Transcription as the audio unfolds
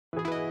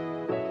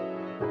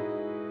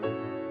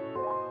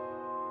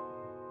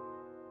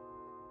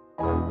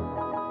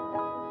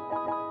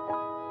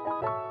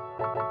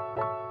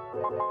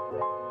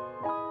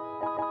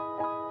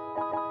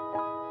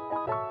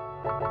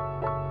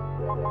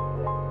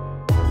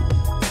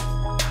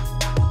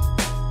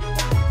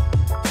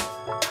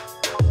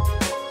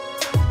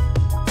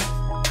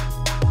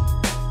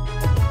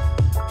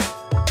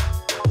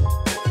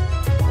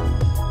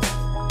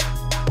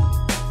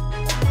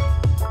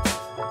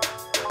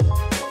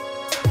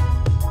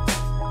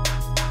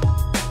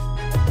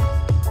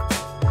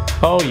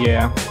Oh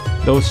yeah,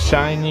 those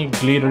shiny,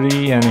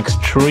 glittery and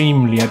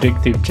extremely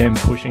addictive gem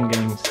pushing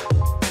games.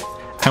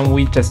 And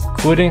we just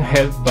couldn't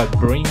help but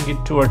bring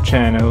it to our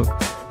channel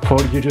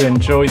for you to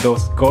enjoy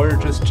those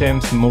gorgeous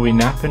gems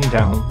moving up and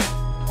down.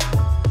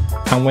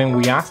 And when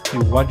we asked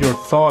you what your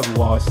thought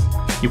was,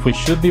 if we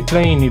should be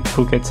playing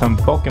Ipukets and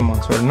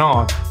Pokemons or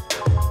not,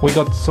 we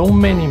got so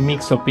many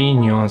mixed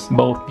opinions,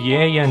 both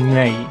yay and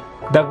nay,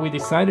 that we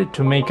decided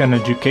to make an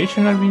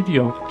educational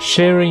video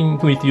sharing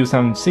with you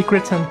some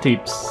secrets and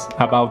tips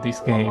about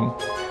this game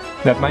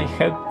that might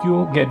help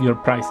you get your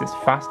prizes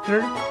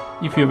faster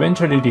if you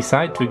eventually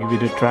decide to give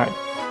it a try.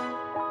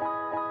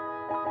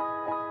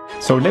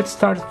 So let's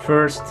start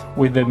first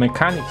with the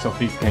mechanics of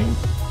this game.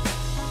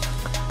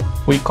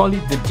 We call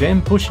it the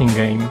gem pushing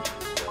game,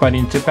 but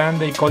in Japan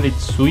they call it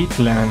Sweet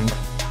Land,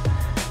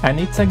 and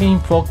it's a game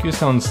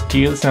focused on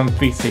skills and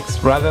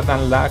physics rather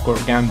than luck or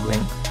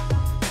gambling.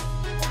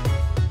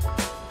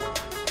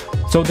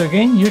 So the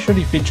game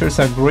usually features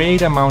a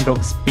great amount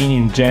of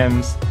spinning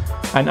gems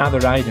and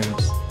other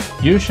items,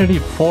 usually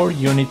 4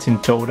 units in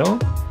total,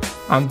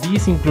 and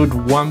these include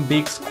one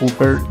big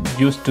scooper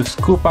used to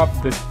scoop up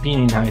the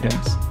spinning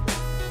items.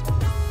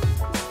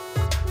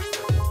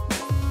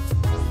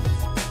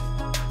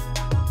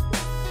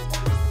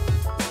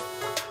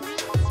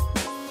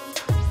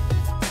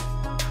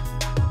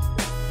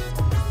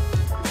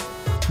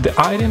 The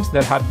items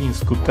that have been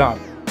scooped up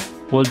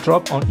will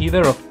drop on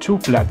either of 2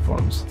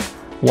 platforms,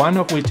 one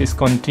of which is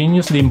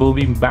continuously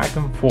moving back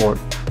and forth,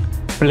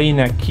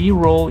 playing a key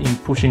role in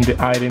pushing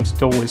the items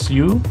towards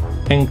you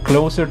and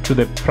closer to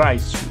the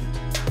prize chute.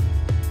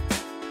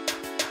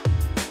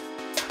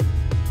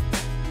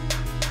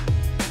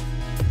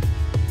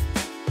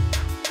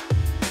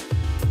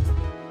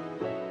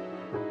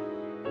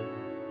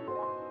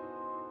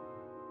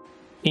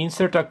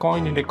 Insert a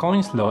coin in the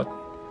coin slot,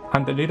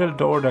 and the little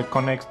door that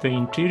connects the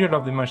interior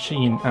of the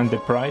machine and the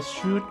prize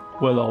chute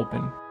will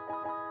open.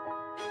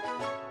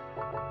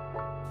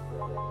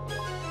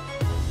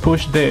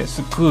 Push the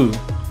Scoop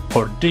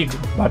or Dig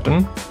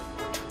button,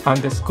 and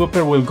the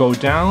scooper will go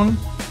down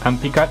and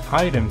pick up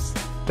items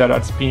that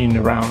are spinning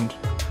around.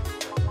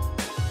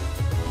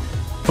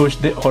 Push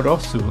the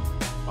Orosu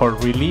or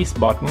Release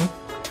button,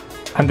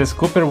 and the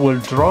scooper will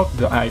drop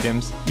the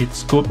items it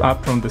scooped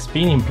up from the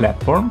spinning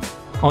platform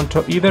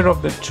onto either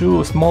of the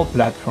 2 small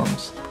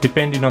platforms,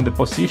 depending on the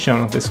position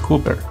of the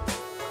scooper.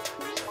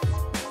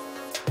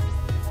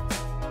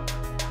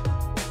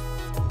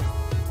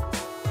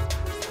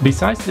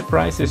 Besides the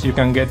prizes you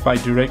can get by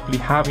directly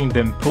having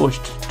them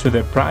pushed to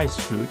the prize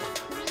chute,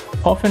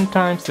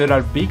 oftentimes there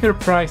are bigger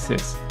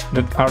prizes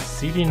that are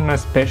sitting on a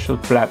special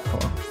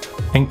platform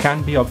and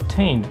can be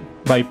obtained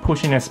by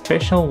pushing a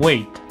special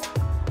weight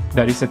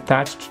that is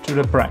attached to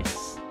the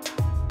prize.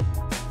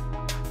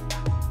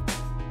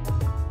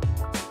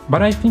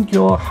 But I think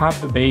you all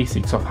have the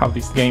basics of how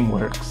this game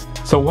works,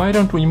 so why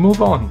don't we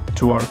move on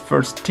to our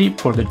first tip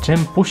for the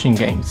gem pushing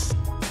games.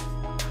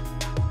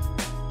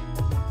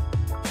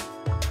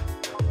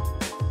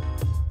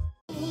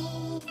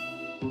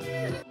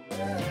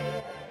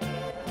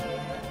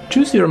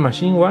 Choose your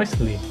machine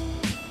wisely,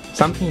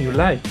 something you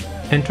like,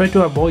 and try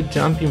to avoid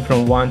jumping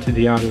from one to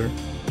the other.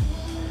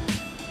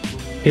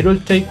 It will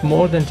take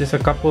more than just a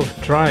couple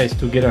of tries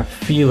to get a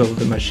feel of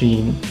the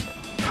machine,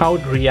 how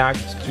it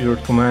reacts to your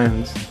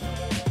commands,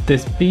 the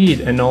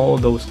speed and all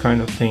those kind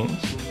of things.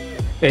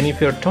 And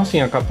if you're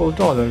tossing a couple of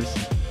dollars,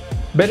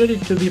 better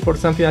it to be for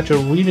something that you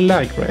really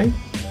like, right?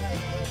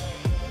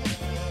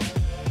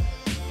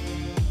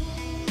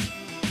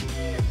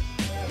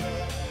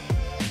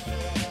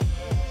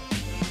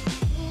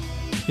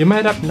 You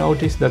might have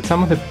noticed that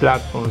some of the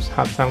platforms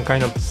have some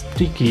kind of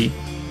sticky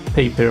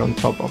paper on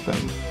top of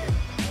them.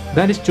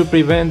 That is to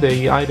prevent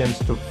the items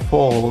to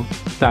fall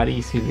that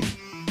easily.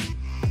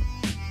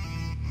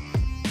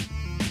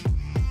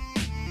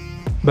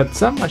 But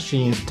some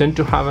machines tend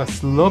to have a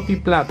sloppy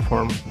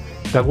platform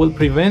that will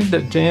prevent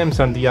the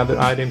gems and the other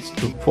items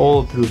to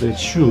fall through the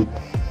chute,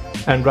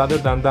 and rather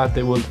than that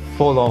they will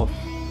fall off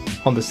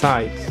on the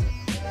sides.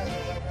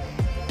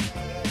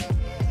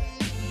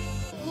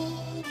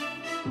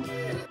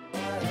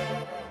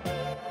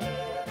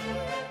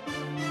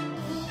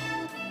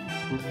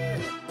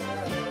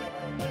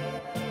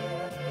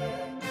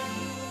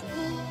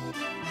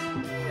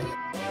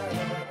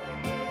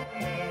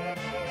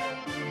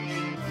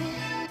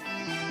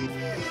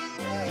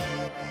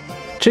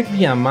 Check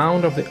the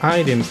amount of the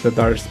items that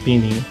are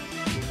spinning.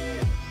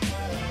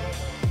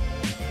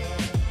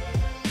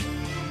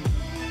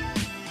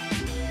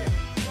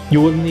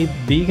 You will need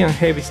big and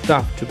heavy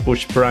stuff to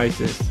push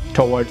prices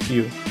towards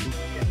you.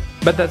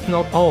 But that's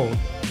not all.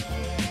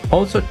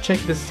 Also check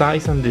the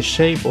size and the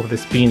shape of the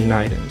spinning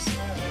items.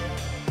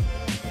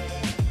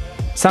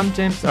 Some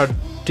gems are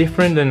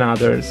different than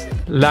others,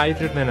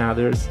 lighter than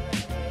others,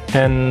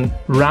 and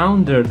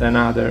rounder than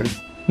others,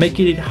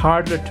 making it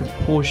harder to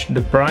push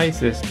the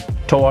prices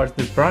towards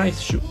the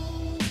prize chute.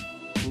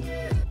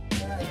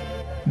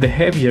 The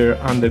heavier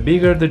and the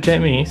bigger the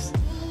gem is,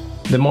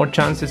 the more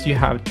chances you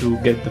have to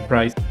get the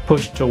price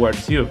pushed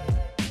towards you.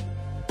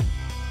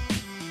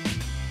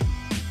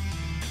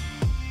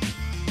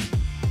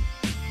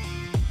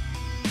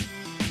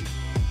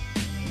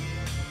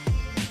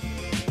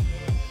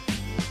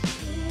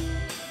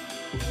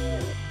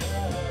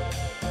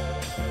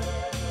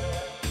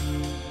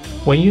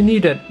 When you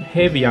need a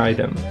heavy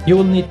item, you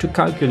will need to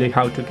calculate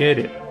how to get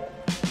it.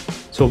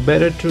 So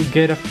better to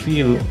get a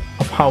feel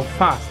of how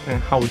fast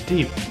and how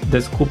deep the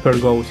scooper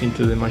goes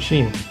into the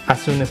machine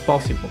as soon as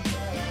possible.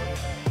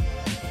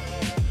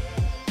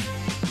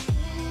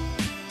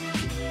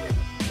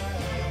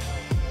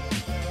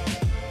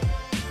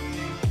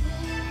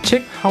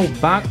 Check how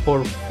back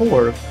or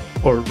forth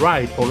or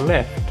right or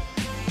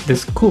left the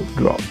scoop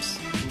drops.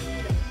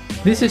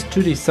 This is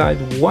to decide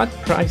what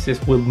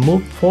prices will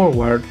move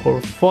forward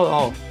or fall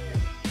off.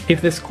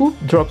 If the scoop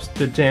drops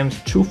the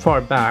gems too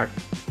far back,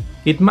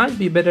 it might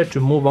be better to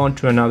move on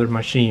to another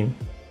machine,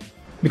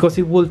 because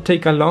it will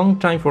take a long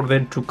time for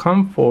them to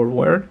come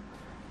forward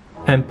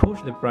and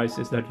push the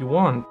prices that you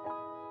want.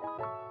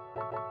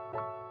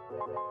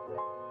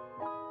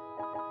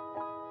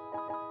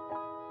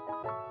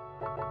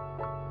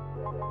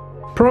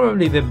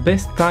 Probably the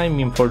best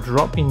timing for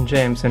dropping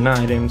gems and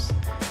items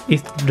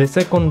is the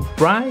second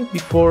right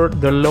before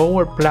the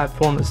lower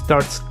platform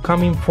starts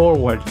coming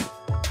forward.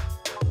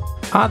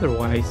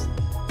 Otherwise,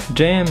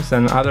 gems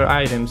and other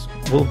items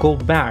will go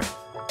back.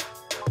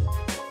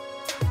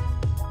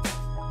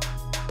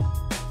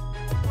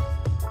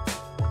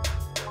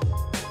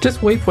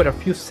 Just wait for a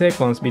few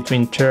seconds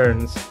between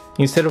turns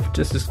instead of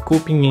just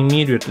scooping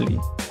immediately.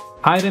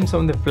 Items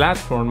on the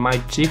platform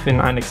might shift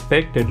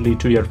unexpectedly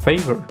to your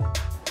favor,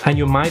 and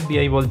you might be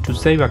able to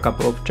save a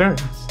couple of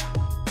turns.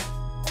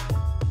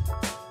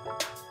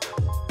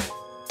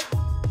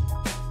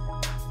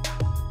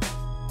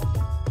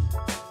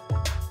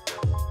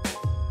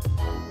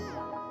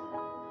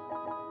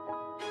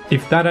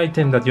 If that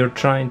item that you're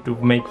trying to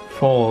make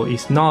fall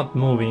is not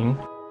moving,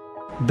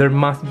 there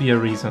must be a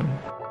reason.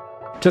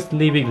 Just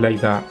leave it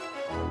like that.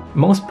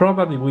 Most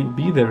probably will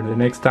be there the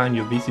next time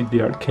you visit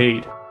the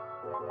arcade.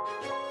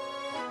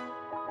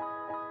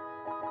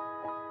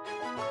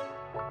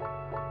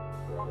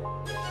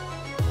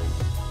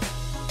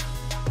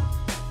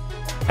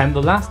 And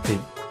the last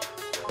tip,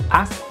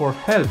 ask for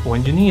help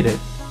when you need it.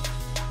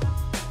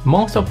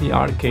 Most of the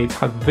arcades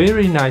have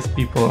very nice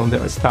people on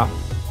their staff.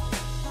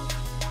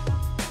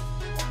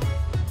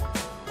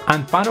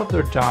 And part of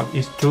their job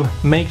is to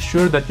make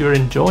sure that you're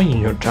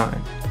enjoying your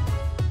time.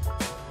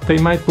 They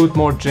might put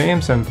more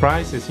gems and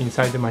prizes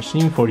inside the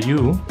machine for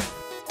you,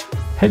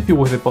 help you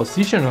with the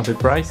position of the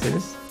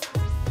prizes,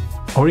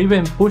 or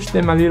even push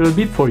them a little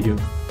bit for you.